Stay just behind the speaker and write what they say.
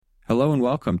Hello and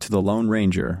welcome to The Lone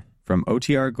Ranger from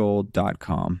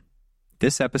OTRGold.com.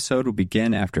 This episode will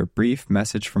begin after a brief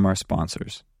message from our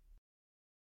sponsors.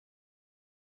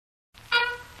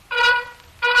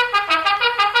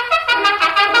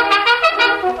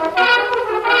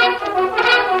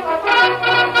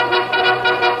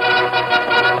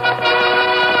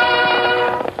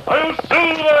 I'll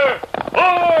Silver!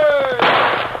 Ahoy!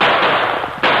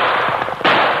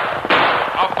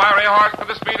 A fiery horse with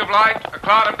the speed of light, a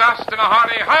cloud of dust, and a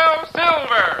hearty Hi-Yo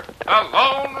Silver, the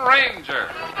Lone Ranger.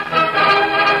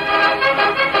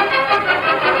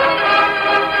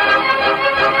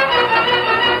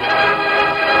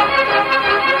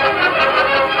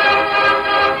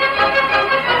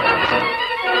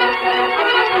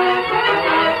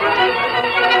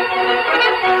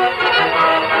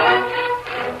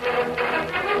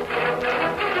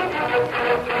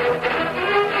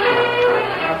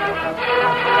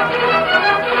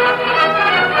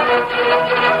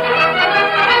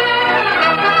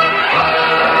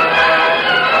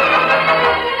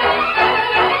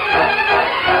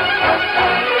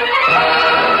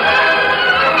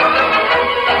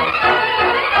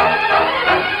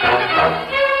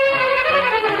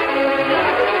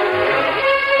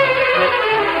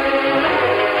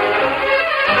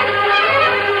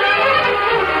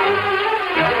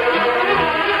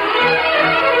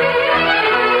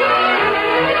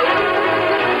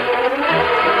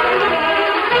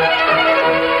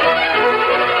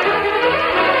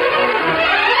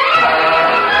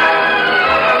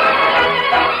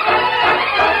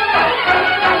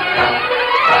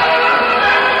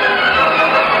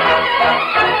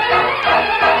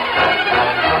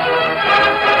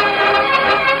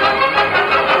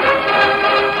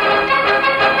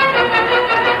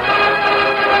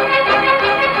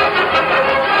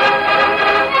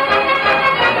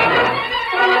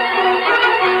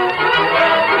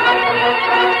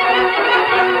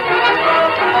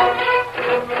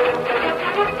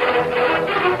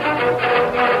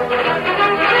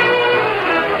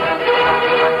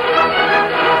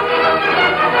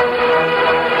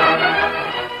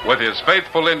 With his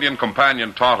faithful Indian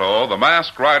companion Tonto, the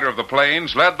masked rider of the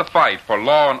plains led the fight for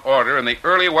law and order in the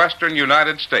early western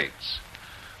United States.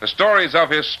 The stories of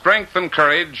his strength and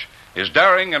courage, his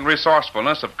daring and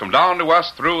resourcefulness have come down to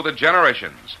us through the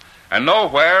generations, and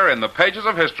nowhere in the pages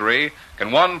of history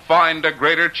can one find a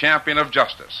greater champion of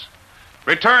justice.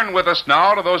 Return with us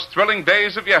now to those thrilling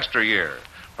days of yesteryear.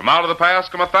 From out of the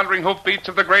past come the thundering hoofbeats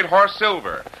of the great horse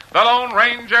Silver. The Lone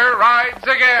Ranger rides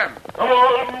again. Come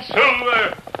on,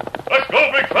 Silver! Let's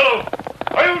go, big fellow!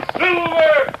 I'll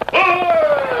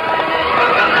Silver!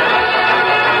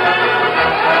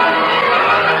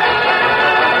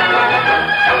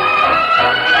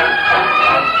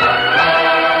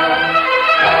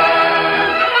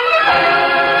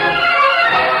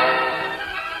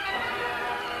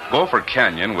 Gopher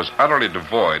Canyon was utterly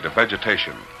devoid of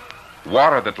vegetation.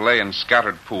 Water that lay in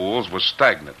scattered pools was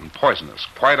stagnant and poisonous,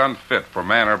 quite unfit for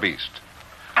man or beast.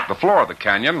 The floor of the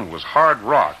canyon was hard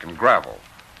rock and gravel.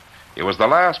 It was the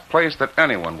last place that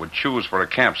anyone would choose for a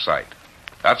campsite.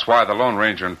 That's why the Lone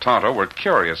Ranger and Tonto were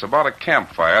curious about a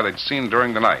campfire they'd seen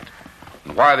during the night,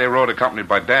 and why they rode accompanied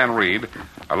by Dan Reed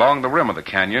along the rim of the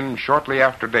canyon shortly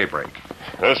after daybreak.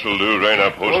 This will do, rein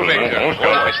up, Ranger.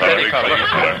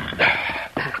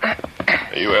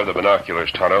 You have the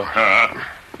binoculars, Tonto.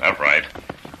 That's right.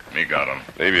 Me got 'em.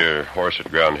 Leave your horse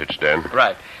at ground hitch, Dan.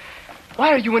 Right. Why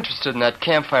are you interested in that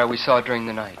campfire we saw during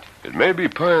the night? It may be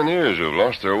pioneers who've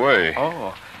lost their way.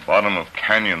 Oh, Bottom of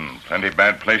canyon. Plenty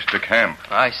bad place to camp.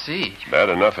 I see. It's bad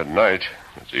enough at night.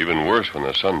 It's even worse when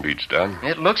the sun beats down.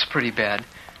 It looks pretty bad.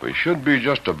 We should be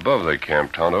just above the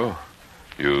camp, Tonto.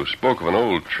 You spoke of an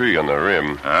old tree on the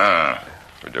rim.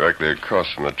 We're directly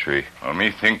across from the tree. Well, me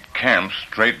think camp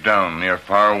straight down near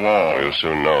far wall. We'll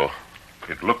soon know.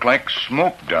 It looked like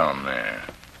smoke down there.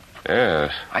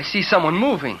 Yes. I see someone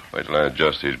moving. Wait till I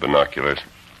adjust these binoculars.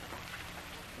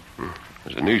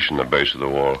 There's a niche in the base of the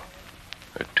wall.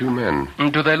 There are two men.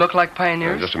 Do they look like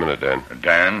pioneers? Just a minute, Dan.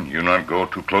 Dan, you not go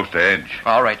too close to edge.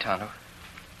 All right, Tonto.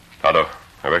 Tonto,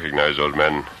 I recognize those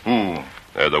men. Who?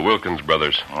 They're the Wilkins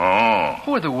brothers. Oh.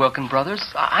 Who are the Wilkin brothers?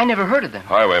 I never heard of them.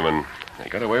 Highwaymen. They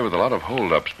got away with a lot of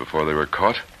holdups before they were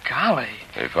caught. Golly.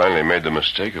 They finally made the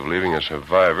mistake of leaving a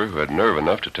survivor who had nerve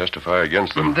enough to testify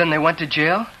against them. Then they went to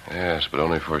jail? Yes, but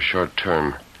only for a short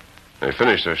term. They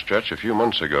finished their stretch a few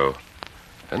months ago.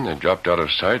 Then they dropped out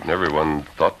of sight, and everyone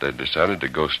thought they'd decided to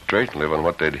go straight and live on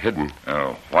what they'd hidden.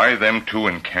 Oh, why them two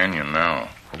in Canyon now?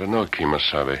 I don't know,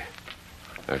 Kemosabe.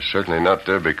 They're certainly not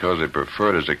there because they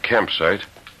prefer it as a campsite.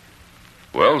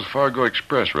 Wells Fargo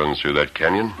Express runs through that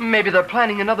canyon. Maybe they're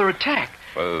planning another attack.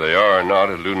 Whether they are or not,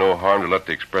 it'll do no harm to let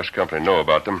the express company know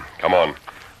about them. Come on.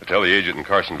 I'll tell the agent in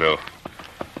Carsonville.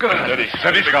 Good.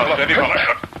 Steady, Scout. Steady,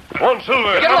 fella. One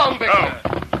silver. Get along, Big.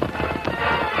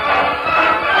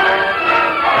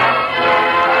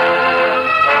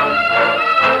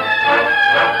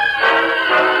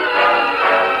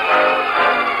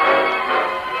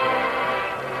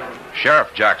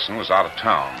 Sheriff Jackson was out of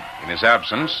town. In his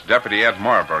absence, Deputy Ed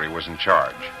Marbury was in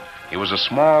charge. He was a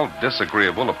small,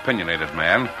 disagreeable, opinionated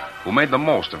man who made the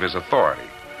most of his authority.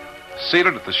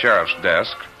 Seated at the sheriff's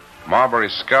desk, Marbury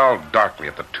scowled darkly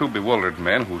at the two bewildered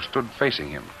men who stood facing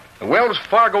him. The Wells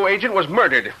Fargo agent was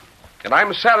murdered, and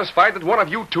I'm satisfied that one of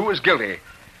you two is guilty.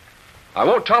 I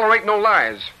won't tolerate no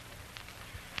lies.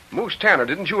 Moose Tanner,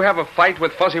 didn't you have a fight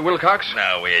with Fuzzy Wilcox?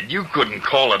 Now, Ed, you couldn't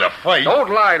call it a fight. Don't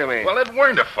lie to me. Well, it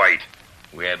weren't a fight.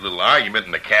 We had a little argument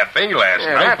in the cafe last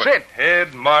night. That's it.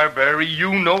 Ed Marbury,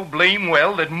 you know blame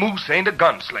well that Moose ain't a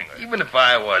gunslinger. Even if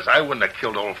I was, I wouldn't have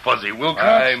killed old Fuzzy Wilcox.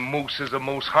 Aye, Moose is the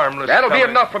most harmless That'll be fellow.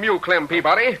 enough from you, Clem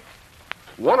Peabody.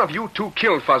 One of you two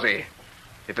killed Fuzzy.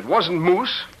 If it wasn't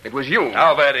Moose, it was you.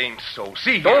 Now, that ain't so.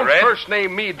 See Don't here, Ed. first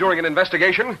name me during an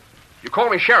investigation. You call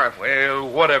me sheriff. Well,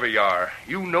 whatever you are,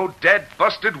 you know dead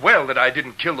busted well that I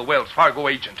didn't kill the Wells Fargo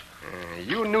agent.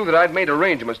 You knew that I'd made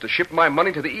arrangements to ship my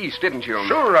money to the east, didn't you?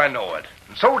 Sure, I know it.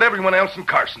 And so did everyone else in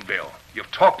Carsonville.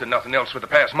 You've talked to nothing else for the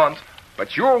past month.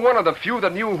 But you're one of the few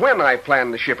that knew when I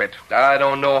planned to ship it. I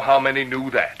don't know how many knew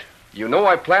that. You know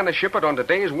I planned to ship it on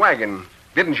today's wagon,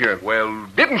 didn't you? Well,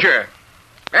 Didn't you?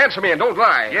 Answer me and don't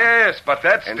lie. yes, but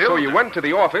that's And still... so you went to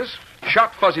the office,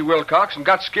 shot Fuzzy Wilcox, and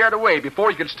got scared away before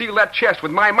you could steal that chest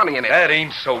with my money in it. That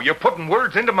ain't so. You're putting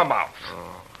words into my mouth.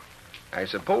 I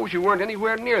suppose you weren't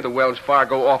anywhere near the Wells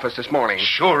Fargo office this morning.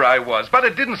 Sure I was, but I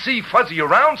didn't see Fuzzy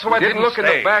around, so You I didn't look in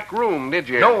stay. the back room, did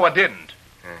you? No, I didn't.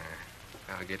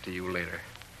 I'll get to you later.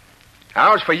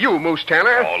 How's for you, Moose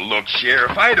Tanner? Oh, look,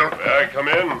 Sheriff, I don't... Come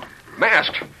in.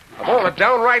 Masked. Of all the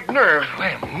downright nerve.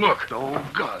 Clem, look. Oh,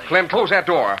 golly. Clem, close that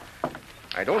door.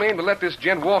 I don't aim to let this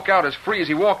gent walk out as free as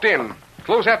he walked in.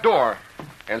 Close that door.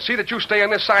 And see that you stay on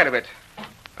this side of it.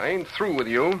 I ain't through with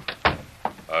you.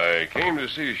 I came to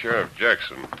see Sheriff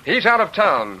Jackson. He's out of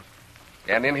town.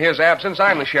 And in his absence,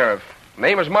 I'm the sheriff.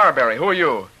 Name is Marbury. Who are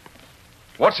you?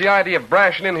 What's the idea of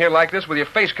brashing in here like this with your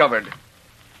face covered?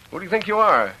 Who do you think you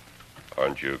are?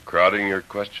 Aren't you crowding your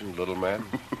question, little man?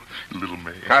 Little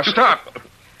man. Now, stop.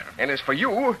 And as for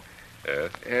you,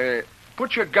 Yes,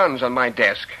 put your guns on my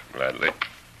desk. gladly.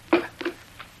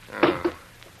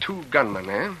 Two gunmen,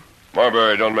 eh?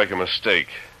 Marbury, don't make a mistake.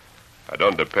 I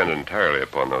don't depend entirely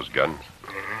upon those guns.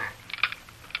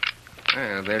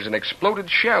 There's an exploded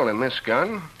shell in this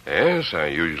gun. Yes, I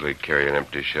usually carry an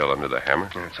empty shell under the hammer.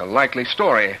 It's a likely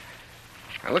story.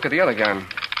 Now, look at the other gun.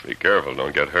 Be careful,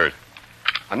 don't get hurt.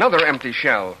 Another empty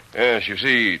shell. Yes, you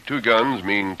see, two guns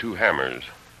mean two hammers.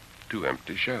 Two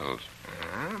empty shells.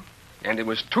 And it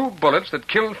was two bullets that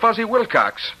killed Fuzzy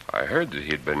Wilcox. I heard that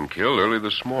he'd been killed early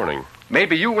this morning.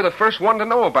 Maybe you were the first one to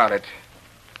know about it.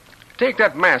 Take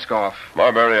that mask off.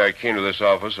 Marbury, I came to this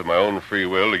office of my own free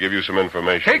will to give you some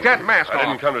information. Take that mask I off.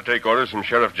 didn't come to take orders from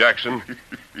Sheriff Jackson.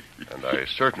 And I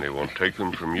certainly won't take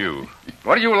them from you.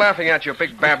 What are you laughing at, you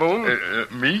big baboon?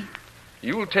 Me?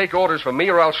 You'll take orders from me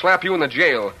or I'll slap you in the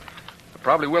jail. I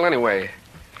probably will anyway.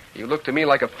 You look to me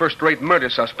like a first-rate murder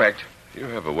suspect. You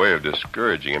have a way of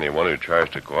discouraging anyone who tries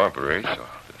to cooperate, so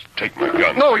just take my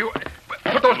gun. No, you...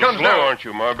 Put those guns Slow, down. aren't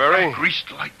you, Marbury?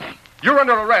 Greased lightning. You're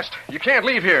under arrest. You can't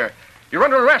leave here. You're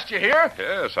under arrest, you hear?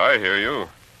 Yes, I hear you.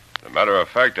 As a matter of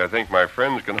fact, I think my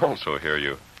friends can also hear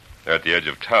you. They're at the edge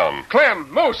of town.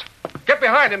 Clem, Moose, get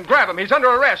behind him. Grab him. He's under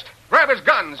arrest. Grab his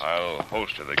guns. I'll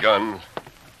holster the guns.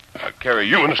 I'll carry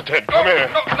you instead. Come here.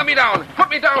 No, let me down. Put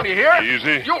me down, you hear?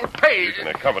 Easy. You'll pay. You can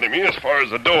accompany me as far as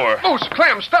the door. Moose,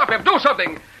 Clem, stop him. Do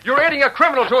something. You're aiding a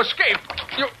criminal to escape.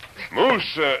 You...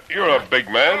 Moose, you're a big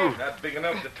man. Not big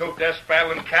enough to tote that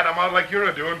spattling cat I'm out like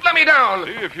you're doing. Let me down.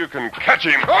 See if you can catch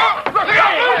him. Oh, look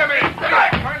out. Look at me.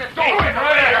 Trying to do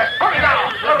it. Put me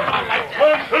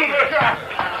down.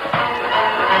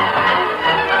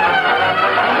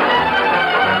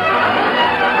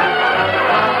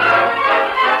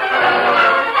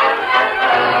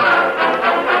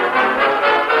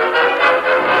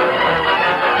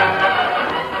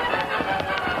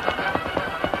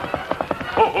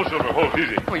 Oh, Silver, hold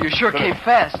easy. Well, you sure came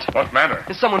fast. What matter?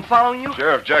 Is someone following you?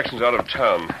 Sheriff Jackson's out of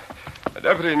town. A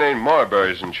deputy named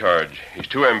Marbury's in charge. He's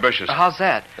too ambitious. How's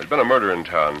that? There's been a murder in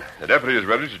town. The deputy is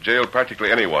ready to jail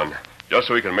practically anyone, just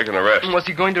so he can make an arrest. Was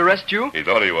he going to arrest you? He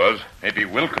thought he was. Maybe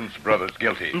Wilkins' brother's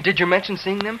guilty. Did you mention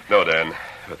seeing them? No, Dan.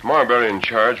 With Marbury in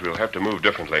charge, we'll have to move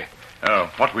differently.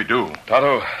 What we do?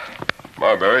 Tonto,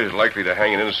 Marbury is likely to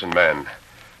hang an innocent man.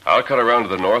 I'll cut around to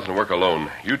the north and work alone.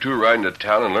 You two ride into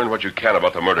town and learn what you can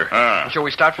about the murder. Shall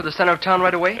we start for the center of town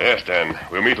right away? Yes, Dan.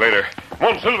 We'll meet later.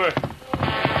 Come on, Silver.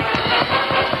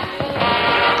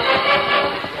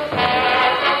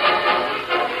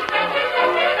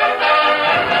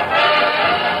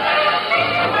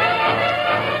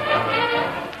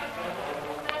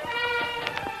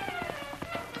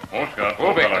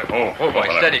 Oh, boy,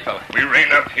 steady, fella. We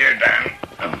rein up here,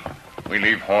 Dan. We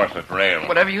leave horse at rail.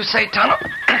 Whatever you say, Tonto.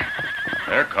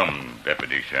 There come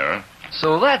Deputy Sheriff.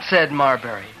 So that's Ed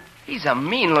Marbury. He's a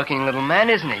mean-looking little man,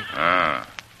 isn't he?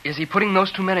 Is he putting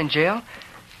those two men in jail?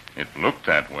 It looked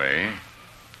that way.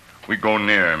 We go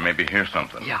near and maybe hear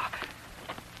something. Yeah.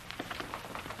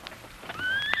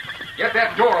 Get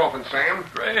that door open, Sam.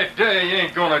 Great day, you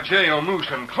ain't gonna jail Moose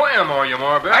and Clem, are you,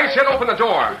 Marbury? I said open the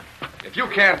door. If you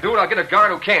can't do it, I'll get a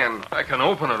guard who can. I can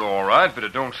open it all right, but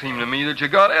it don't seem to me that you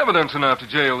got evidence enough to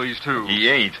jail these two. He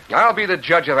ain't. I'll be the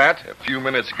judge of that. A few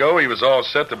minutes ago, he was all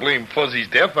set to blame Fuzzy's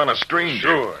death on a stranger.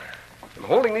 Sure. I'm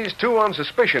holding these two on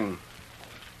suspicion.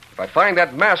 If I find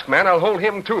that masked man, I'll hold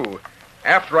him, too,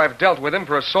 after I've dealt with him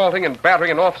for assaulting and battering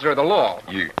an officer of the law.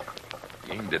 You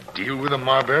aim to deal with him,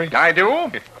 Marbury? I do?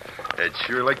 I'd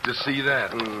sure like to see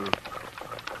that.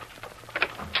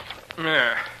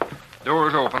 There.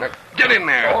 Door's open. Now, get in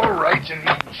there. All right, you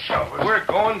needn't shove us. We're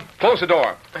going. Close the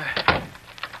door.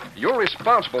 You're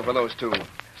responsible for those two.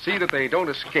 See that they don't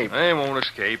escape. They won't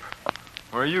escape.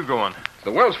 Where are you going?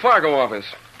 The Wells Fargo office.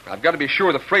 I've got to be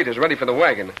sure the freight is ready for the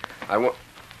wagon. Well,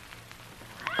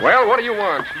 what do you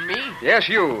want? Me? Yes,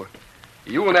 you.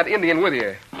 You and that Indian with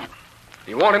you.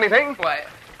 You want anything? Why,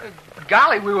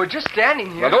 golly, we were just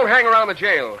standing here. Well, don't hang around the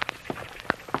jail.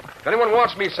 If anyone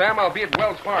wants me, Sam, I'll be at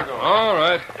Wells Fargo. All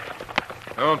right.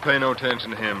 Don't pay no attention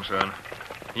to him, son.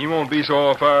 He won't be so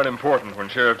all-fired important when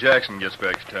Sheriff Jackson gets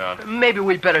back to town. Maybe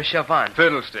we'd better shove on.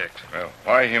 Fiddlesticks. Well,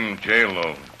 why him jail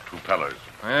those two fellers?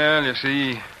 Well, you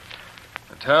see,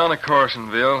 the town of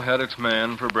Carsonville had its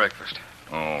man for breakfast.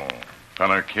 Oh,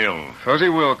 feller killed. Fuzzy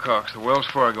Wilcox, the Wells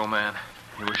Fargo man.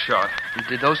 He was shot.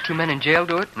 Did those two men in jail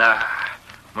do it? Nah.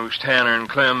 Moose Tanner and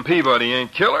Clem Peabody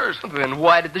ain't killers. Then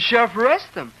why did the sheriff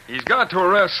arrest them? He's got to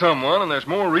arrest someone, and there's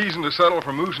more reason to settle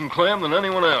for Moose and Clem than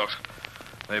anyone else.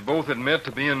 They both admit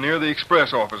to being near the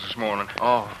express office this morning.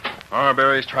 Oh.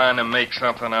 Marbury's trying to make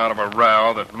something out of a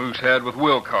row that Moose had with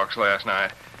Wilcox last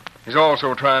night. He's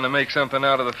also trying to make something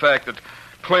out of the fact that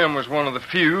Clem was one of the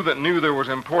few that knew there was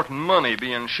important money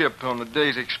being shipped on the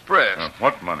day's express.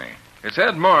 What money? It's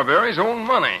Ed Marbury's own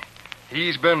money.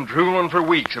 He's been drooling for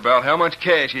weeks about how much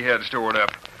cash he had stored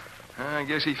up. I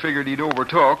guess he figured he'd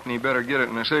overtalked and he better get it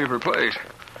in a safer place.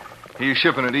 He's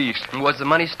shipping it east. Was the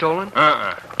money stolen?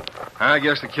 I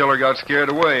guess the killer got scared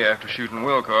away after shooting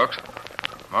Wilcox.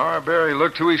 Marbury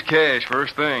looked to his cash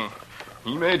first thing.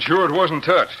 He made sure it wasn't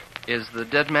touched. Is the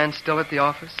dead man still at the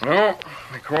office? No,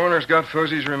 the coroner's got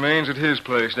Fuzzy's remains at his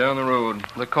place down the road.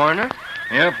 The coroner?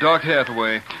 Yep, Doc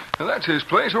Hathaway. Now, that's his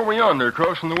place over yonder,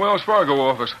 across from the Wells Fargo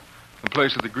office. The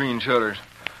place with the green shutters.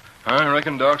 I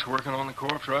reckon Doc's working on the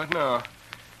corpse right now.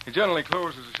 He generally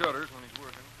closes the shutters when he's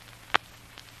working.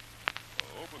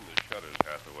 Well, open the shutters,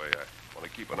 Hathaway. I want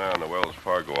to keep an eye on the Wells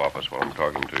Fargo office while I'm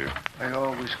talking to you. I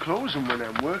always close them when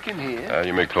I'm working here.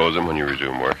 You may close them when you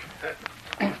resume work.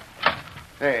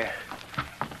 There.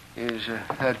 Is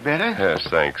that better? Yes,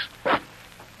 thanks.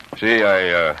 See,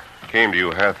 I came to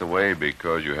you, Hathaway,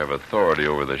 because you have authority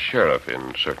over the sheriff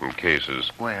in certain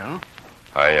cases. Well?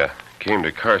 I came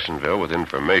to Carsonville with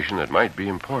information that might be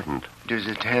important. Does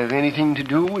it have anything to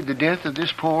do with the death of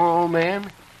this poor old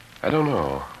man? I don't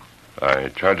know. I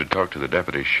tried to talk to the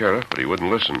deputy sheriff, but he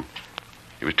wouldn't listen.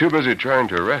 He was too busy trying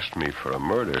to arrest me for a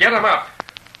murder. Get him up.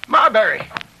 Marbury!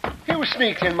 You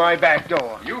sneaked in my back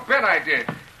door. You bet I did.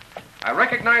 I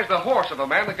recognized the horse of a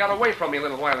man that got away from me a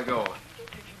little while ago.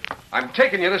 I'm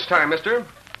taking you this time, mister.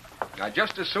 I'd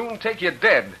just as soon take you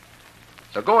dead.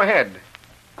 So go ahead.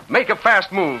 Make a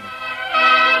fast move.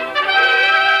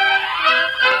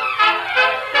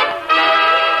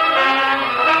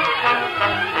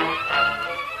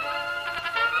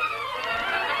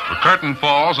 The curtain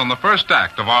falls on the first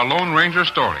act of our Lone Ranger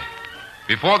story.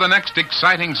 Before the next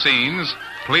exciting scenes,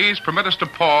 please permit us to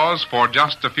pause for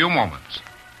just a few moments.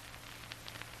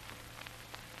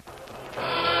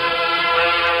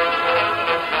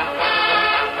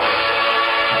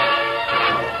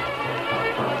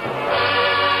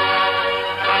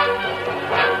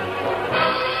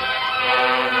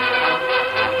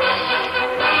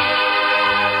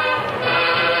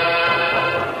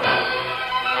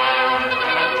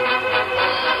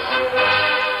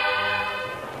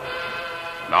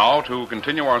 Now, to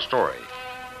continue our story.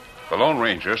 The Lone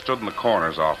Ranger stood in the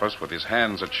coroner's office with his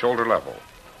hands at shoulder level.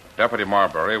 Deputy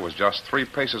Marbury was just 3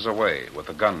 paces away with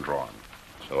the gun drawn.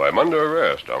 So I'm under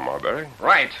arrest, huh, Marbury?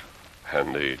 Right.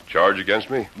 And the charge against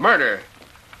me? Murder.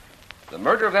 The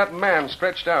murder of that man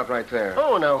stretched out right there.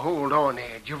 Oh, now hold on,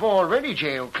 Ed. You've already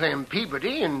jailed Clem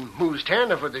Peabody and Moose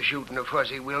Tanner for the shooting of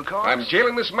Fuzzy Wilcox. I'm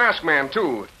jailing this masked man,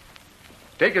 too.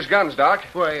 Take his guns, Doc.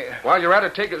 Why, While you're at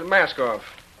it, take his mask off.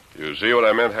 You see what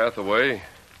I meant, Hathaway?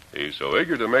 He's so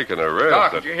eager to make an arrest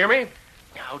Doc, that... did you hear me?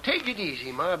 now take it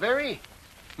easy, Marbury.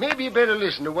 Maybe you better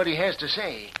listen to what he has to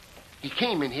say. He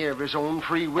came in here of his own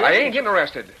free will. I ain't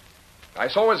interested. I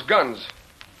saw his guns.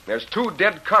 There's 2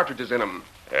 dead cartridges in them.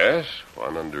 Yes,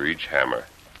 one under each hammer.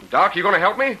 Doc, you going to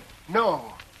help me?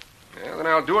 No. Well, then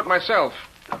I'll do it myself.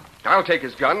 I'll take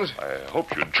his guns. I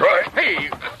hope you'd try. Hey!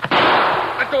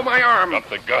 Let go of my arm. Drop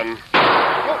the gun.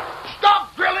 Oh,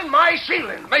 stop drilling my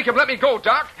ceiling. Make him let me go,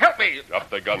 Doc. Help me. Drop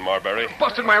the gun, Marbury.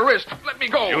 Busted my wrist. Let me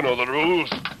go. You know the rules.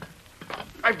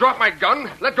 I've dropped my gun.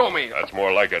 Let go of me. That's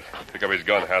more like it. Pick up his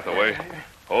gun, Hathaway.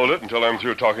 Hold it until I'm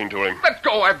through talking to him. Let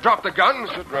go. I've dropped the gun.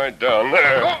 Sit right down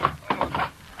there.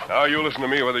 Oh. Now, you listen to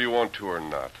me whether you want to or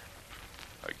not.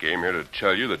 I came here to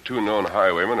tell you that 2 known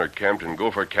highwaymen are camped in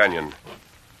Gopher Canyon.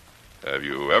 Have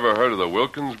you ever heard of the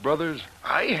Wilkins brothers?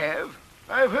 I have.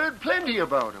 I've heard plenty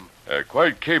about him. They're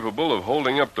quite capable of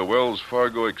holding up the Wells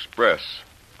Fargo Express.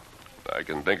 I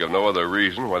can think of no other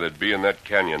reason why they'd be in that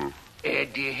canyon.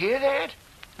 Ed, do you hear that?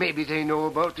 Maybe they know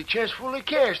about the chest full of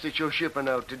cash that you're shipping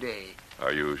out today.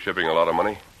 Are you shipping a lot of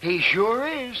money? He sure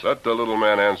is. Let the little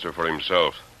man answer for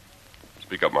himself.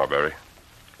 Speak up, Marbury.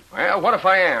 Well, what if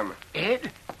I am?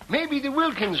 Ed, maybe the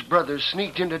Wilkins brothers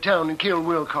sneaked into town and killed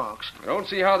Wilcox. I don't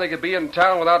see how they could be in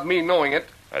town without me knowing it.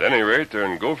 At any rate, they're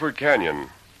in Gopher Canyon.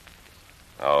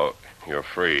 Now, you're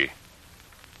free.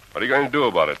 What are you going to do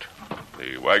about it?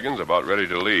 The wagon's about ready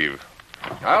to leave.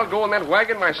 I'll go in that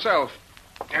wagon myself.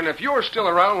 And if you're still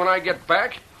around when I get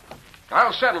back,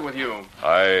 I'll settle with you.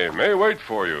 I may wait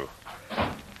for you.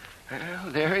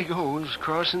 Well, there he goes,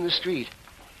 crossing the street.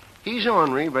 He's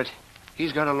ornery, but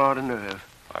he's got a lot of nerve.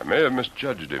 I may have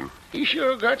misjudged him. He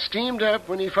sure got steamed up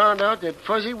when he found out that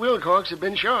Fuzzy Wilcox had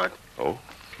been shot. Oh?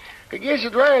 I guess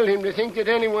it riled him to think that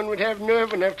anyone would have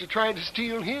nerve enough to try to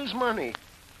steal his money.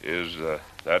 Is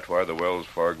that why the Wells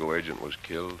Fargo agent was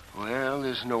killed? Well,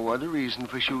 there's no other reason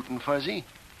for shooting Fuzzy.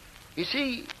 You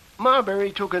see,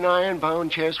 Marbury took an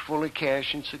iron-bound chest full of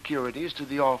cash and securities to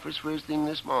the office first thing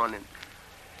this morning.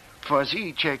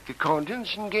 Fuzzy checked the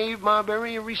contents and gave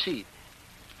Marbury a receipt.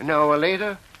 An hour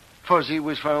later, Fuzzy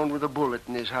was found with a bullet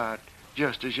in his heart,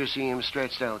 just as you see him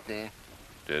stretched out there.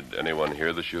 Did anyone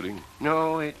hear the shooting?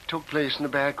 No, it took place in the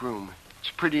back room.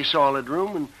 It's a pretty solid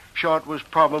room, and shot was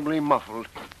probably muffled.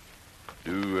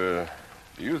 Do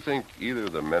you think either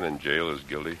of the men in jail is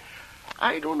guilty?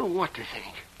 I don't know what to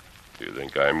think. Do you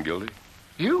think I'm guilty?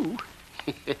 You?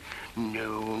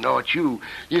 No, not you.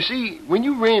 You see, when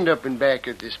you reined up and back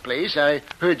at this place, I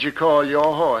heard you call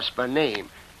your horse by name.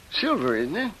 Silver,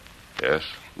 isn't it? Yes.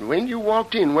 And when you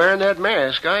walked in wearing that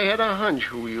mask, I had a hunch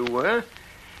who you were.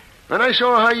 When I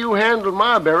saw how you handled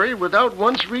Marbury without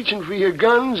once reaching for your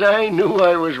guns, I knew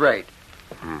I was right.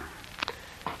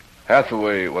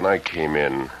 Hathaway, when I came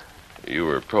in, you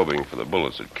were probing for the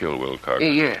bullets that killed Wilcox.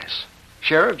 Yes.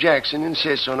 Sheriff Jackson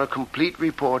insists on a complete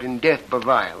report in death by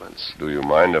violence. Do you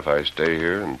mind if I stay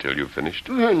here until you've finished?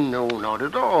 No, not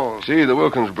at all. See, the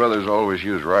Wilkins brothers always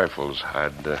use rifles.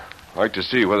 I'd like to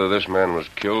see whether this man was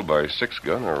killed by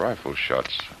 6-gun or rifle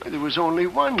shots. There was only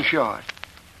one shot.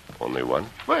 Only one?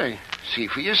 Why, see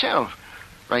for yourself.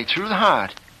 Right through the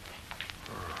heart.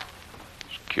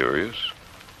 It's curious.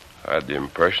 I had the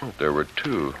impression that there were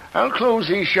 2. I'll close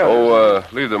these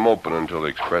shutters. Leave them open until the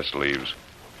express leaves.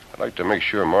 I'd like to make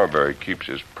sure Marbury keeps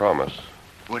his promise.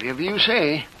 Whatever you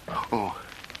say. Oh,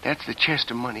 that's the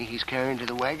chest of money he's carrying to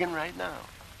the wagon right now.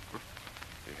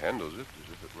 He handles it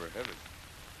as if it were heavy.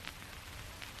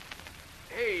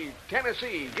 Hey,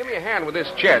 Tennessee, give me a hand with this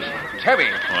chest. It's heavy.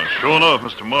 Well, sure enough,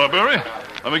 Mr. Marbury.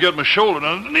 Let me get my shoulder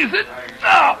underneath it.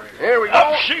 Now, here we go.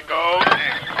 Up she goes.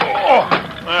 Oh,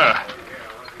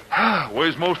 there.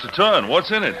 Weighs most a ton.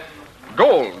 What's in it?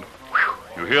 Gold.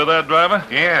 You hear that, driver?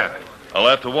 Yeah. I'll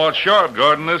have to watch sharp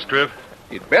guarding this trip.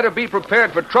 You'd better be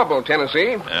prepared for trouble,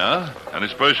 Tennessee. Yeah? Any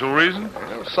special reason?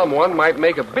 Well, someone might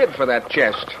make a bid for that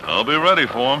chest. I'll be ready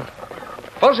for him.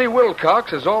 Fuzzy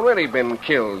Wilcox has already been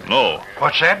killed. No.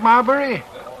 What's that, Marbury?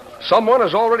 Someone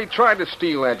has already tried to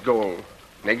steal that gold.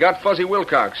 They got Fuzzy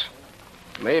Wilcox.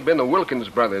 It may have been the Wilkins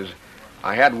brothers.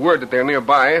 I had word that they're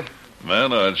nearby.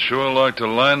 Man, I'd sure like to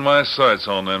line my sights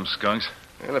on them skunks.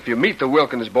 Well, if you meet the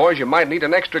Wilkins boys, you might need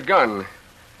an extra gun.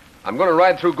 I'm going to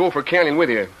ride through Gopher Canyon with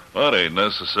you. That ain't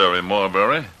necessary,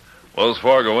 Marbury. Wells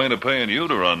Fargo ain't a-paying you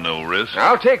to run no risk.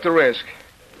 I'll take the risk.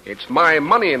 It's my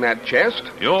money in that chest.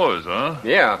 Yours, huh?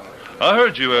 Yeah. I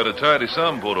heard you had a tidy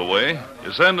sum put away.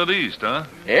 You're sending it east, huh?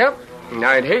 Yep.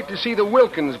 I'd hate to see the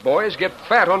Wilkins boys get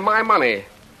fat on my money.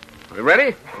 We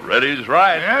ready? Ready's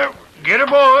right. Yeah, get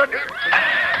aboard.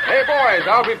 Hey, boys,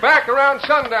 I'll be back around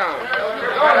sundown.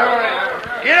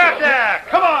 Get up there.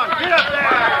 Come on, get up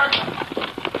there.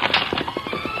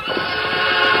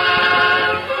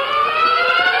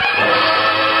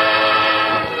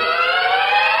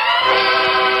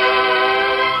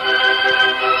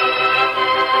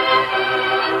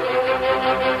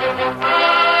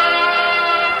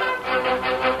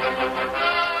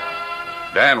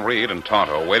 Dan Reed and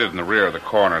Tonto waited in the rear of the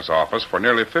coroner's office for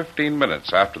nearly 15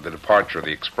 minutes after the departure of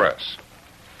the express.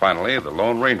 Finally, the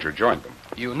Lone Ranger joined them.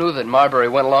 You knew that Marbury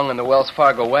went along in the Wells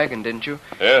Fargo wagon, didn't you?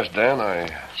 Yes, Dan, I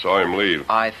saw him leave.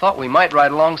 I thought we might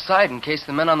ride alongside in case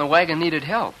the men on the wagon needed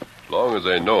help. As long as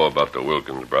they know about the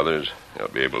Wilkins brothers, they'll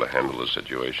be able to handle the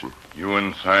situation. You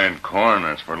inside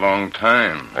corners for a long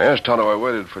time. I asked Tonto. I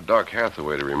waited for Doc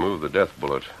Hathaway to remove the death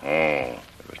bullet. Oh.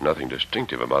 There was nothing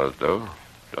distinctive about it, though.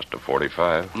 Just a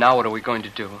 .45. Now what are we going to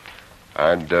do?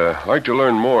 I'd like to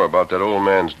learn more about that old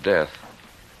man's death.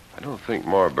 I don't think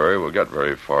Marbury will get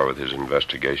very far with his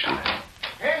investigation.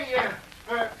 Hey,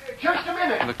 just a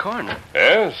minute. The coroner.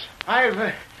 Yes? I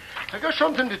got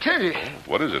something to tell you.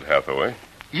 What is it, Hathaway?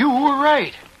 You were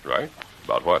right. Right?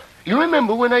 About what? You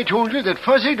remember when I told you that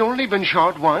Fuzzy'd only been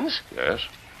shot once? Yes?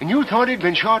 And you thought he'd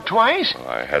been shot twice? Well,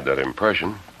 I had that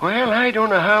impression. Well, I don't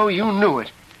know how you knew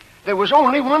it. There was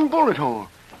only one bullet hole,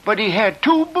 but he had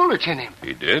 2 bullets in him.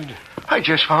 He did? I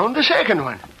just found the second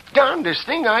one. Darndest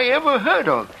thing I ever heard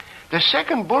of. The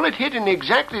second bullet hit in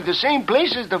exactly the same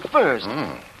place as the first.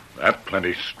 That's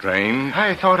plenty strange.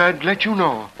 I thought I'd let you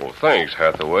know. Well, thanks,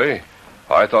 Hathaway.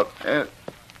 I thought...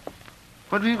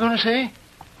 What were you going to say?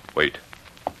 Wait.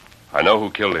 I know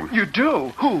who killed him. You do?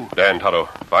 Who? Dan, Tonto,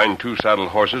 find 2 saddled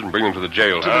horses and bring them to the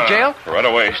jail. To the jail? Right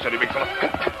away. Steady, big fella.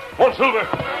 One, Silver.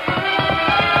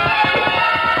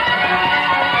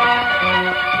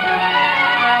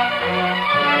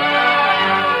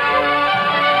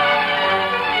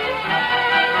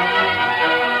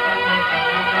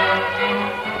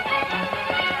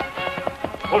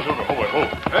 Oh, Silver, hold it, hold.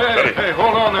 Hey,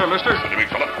 hold on there, mister. Steady, big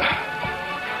fella.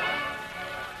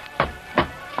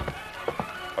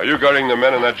 Are you guarding the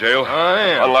men in that jail? I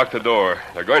am. Unlock the door.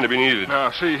 They're going to be needed. Now,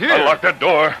 see here. Unlock that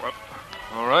door.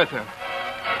 All right, then.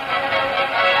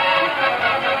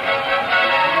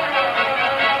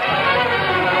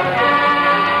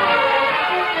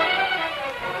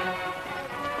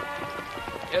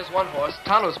 Here's one horse.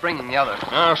 Tonto's bringing the other.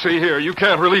 Now, see here. You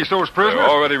can't release those prisoners. They're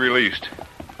already released.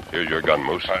 Here's your gun,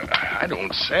 Moose. I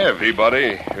don't savvy.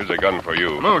 Peabody, here's a gun for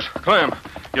you. Moose, Clem,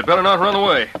 you'd better not run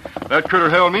away. That critter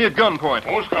held me at gunpoint.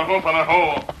 Who's got open that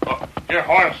hole? Here,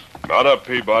 horse. Not up,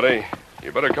 Peabody.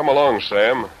 You better come along,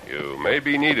 Sam. You may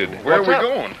be needed. Where are we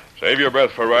going? Save your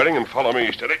breath for riding and follow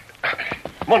me, steady.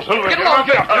 Come on, Silver. Get along,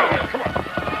 Get up. Come on.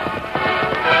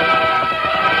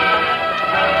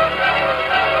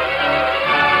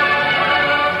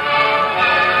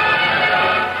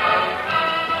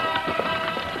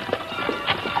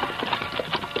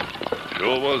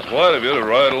 Sure was white of you to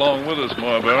ride along with us,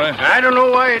 Marbury. I don't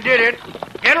know why you did it.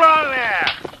 Get along there.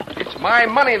 It's my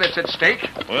money that's at stake.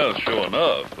 Well, sure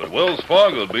enough. But Wells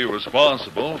Fargo would be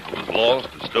responsible if it was lost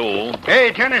or stole.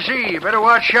 Hey, Tennessee, you better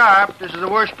watch sharp. This is the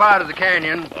worst part of the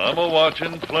canyon. I'm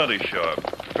a-watching plenty sharp.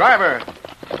 Driver,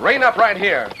 rein up right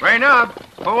here. Rein up.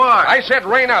 For what? I said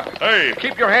rein up. Hey,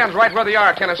 Keep your hands right where they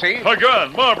are, Tennessee. a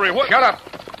gun. Marbury, what? Shut up.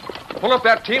 Pull up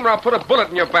that team or I'll put a bullet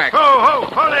in your back. Ho,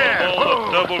 there. Oh,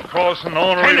 the double-crossing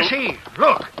ornery... Tennessee,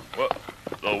 look. What?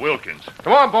 The Wilkins.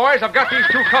 Come on, boys. I've got these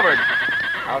 2 covered.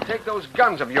 I'll take those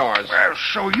guns of yours. Well,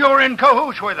 so you're in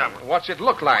cahoots with them. What's it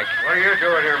look like? What are you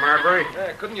doing here, Marbury?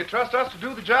 Couldn't you trust us to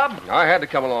do the job? I had to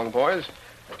come along, boys.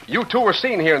 You 2 were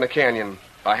seen here in the canyon.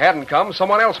 If I hadn't come,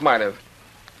 someone else might have.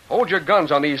 Hold your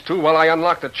guns on these 2 while I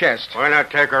unlock the chest. Why not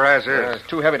take her as is? It's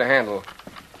too heavy to handle.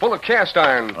 Full of cast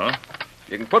iron. Huh?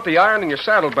 You can put the iron in your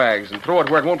saddlebags and throw it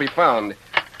where it won't be found.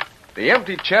 The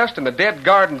empty chest and the dead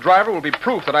guard and driver will be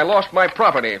proof that I lost my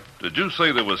property. Did you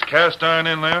say there was cast iron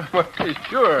in there?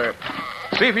 Sure.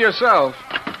 See for yourself.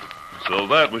 So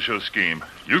that was your scheme.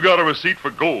 You got a receipt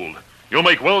for gold. You'll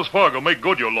make Wells Fargo make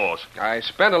good your loss. I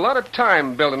spent a lot of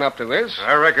time building up to this.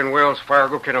 I reckon Wells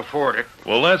Fargo can afford it.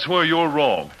 Well, that's where you're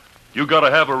wrong. You got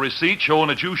to have a receipt showing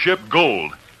that you shipped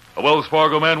gold. A Wells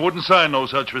Fargo man wouldn't sign no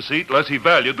such receipt unless he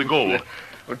valued the gold.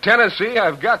 Well, Tennessee,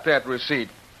 I've got that receipt.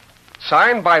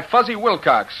 Signed by Fuzzy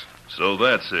Wilcox. So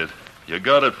that's it. You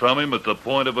got it from him at the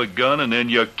point of a gun, and then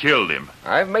you killed him.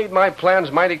 I've made my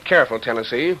plans mighty careful,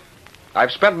 Tennessee.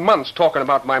 I've spent months talking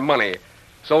about my money,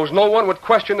 so's no one would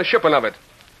question the shipping of it.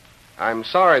 I'm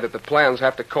sorry that the plans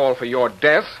have to call for your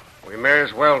death. We may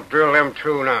as well drill them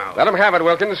two now. Let them have it,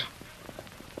 Wilkins.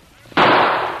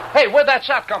 Hey, where'd that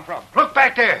shot come from? Look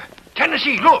back there.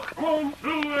 Tennessee, look.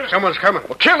 Someone's coming.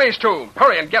 Well, kill these two.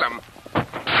 Hurry and get them.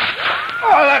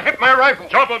 Oh, that hit my rifle.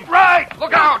 Jump him. Right.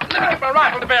 Look out. Let me get my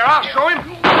rifle to bear. I'll show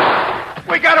him.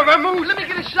 We got him, Vamoose. Let me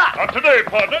get a shot. Not today,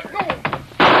 partner.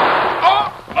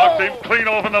 Oh. Knocked him clean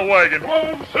off in the wagon.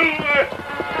 Silver!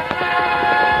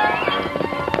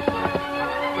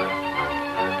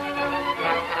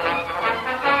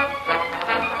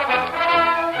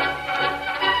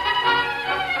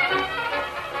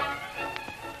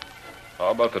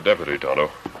 How about the deputy, Tonto?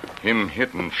 Him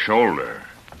hitting shoulder.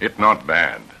 It not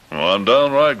bad. Well, I'm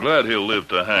downright glad he'll live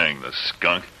to hang, the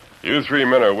skunk. You three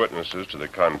men are witnesses to the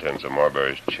contents of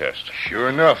Marbury's chest. Sure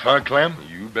enough, huh, Clem?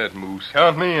 You bet, Moose.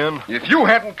 Count me in. If you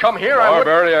hadn't come here, I would...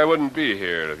 Marbury, I wouldn't be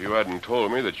here if you hadn't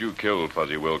told me that you killed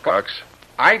Fuzzy Wilcox.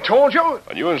 I told you?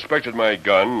 When you inspected my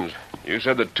guns, you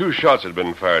said that 2 shots had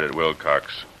been fired at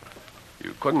Wilcox.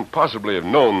 You couldn't possibly have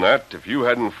known that if you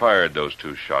hadn't fired those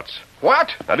 2 shots.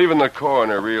 What? Not even the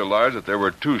coroner realized that there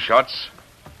were 2 shots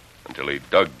until he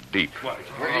dug deep.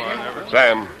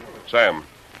 Sam,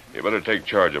 you better take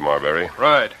charge of Marbury.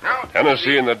 Right.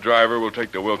 Tennessee and the driver will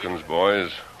take the Wilkins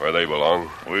boys where they belong.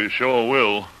 We sure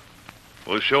will.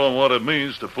 We'll show 'em what it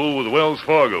means to fool with Wells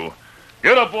Fargo.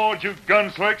 Get aboard, you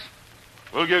gunslicks.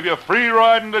 We'll give you free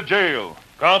riding to jail.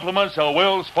 Compliments of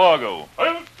Wells Fargo.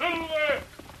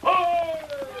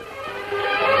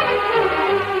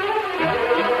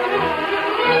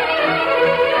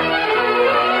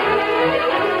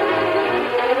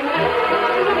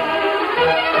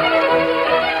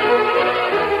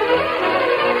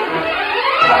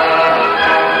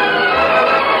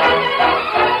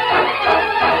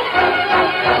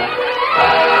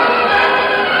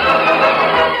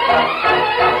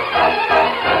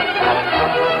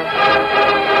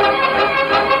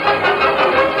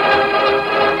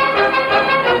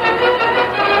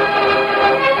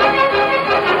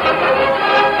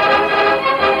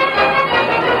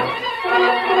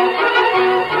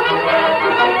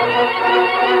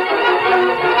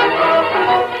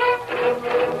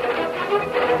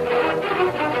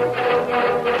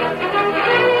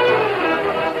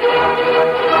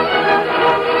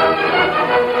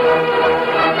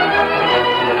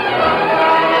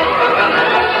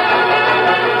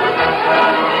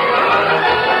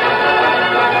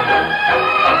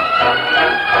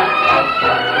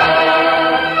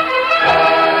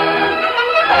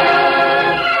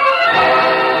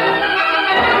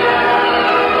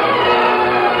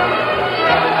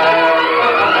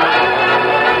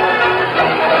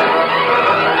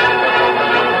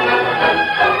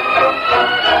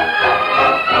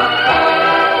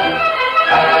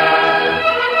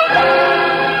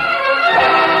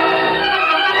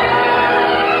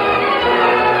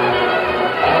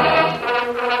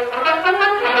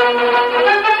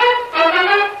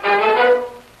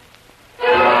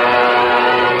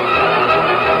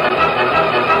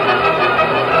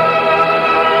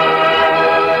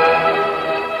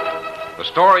 The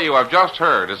story you have just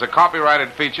heard is a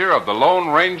copyrighted feature of the Lone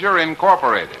Ranger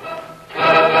Incorporated.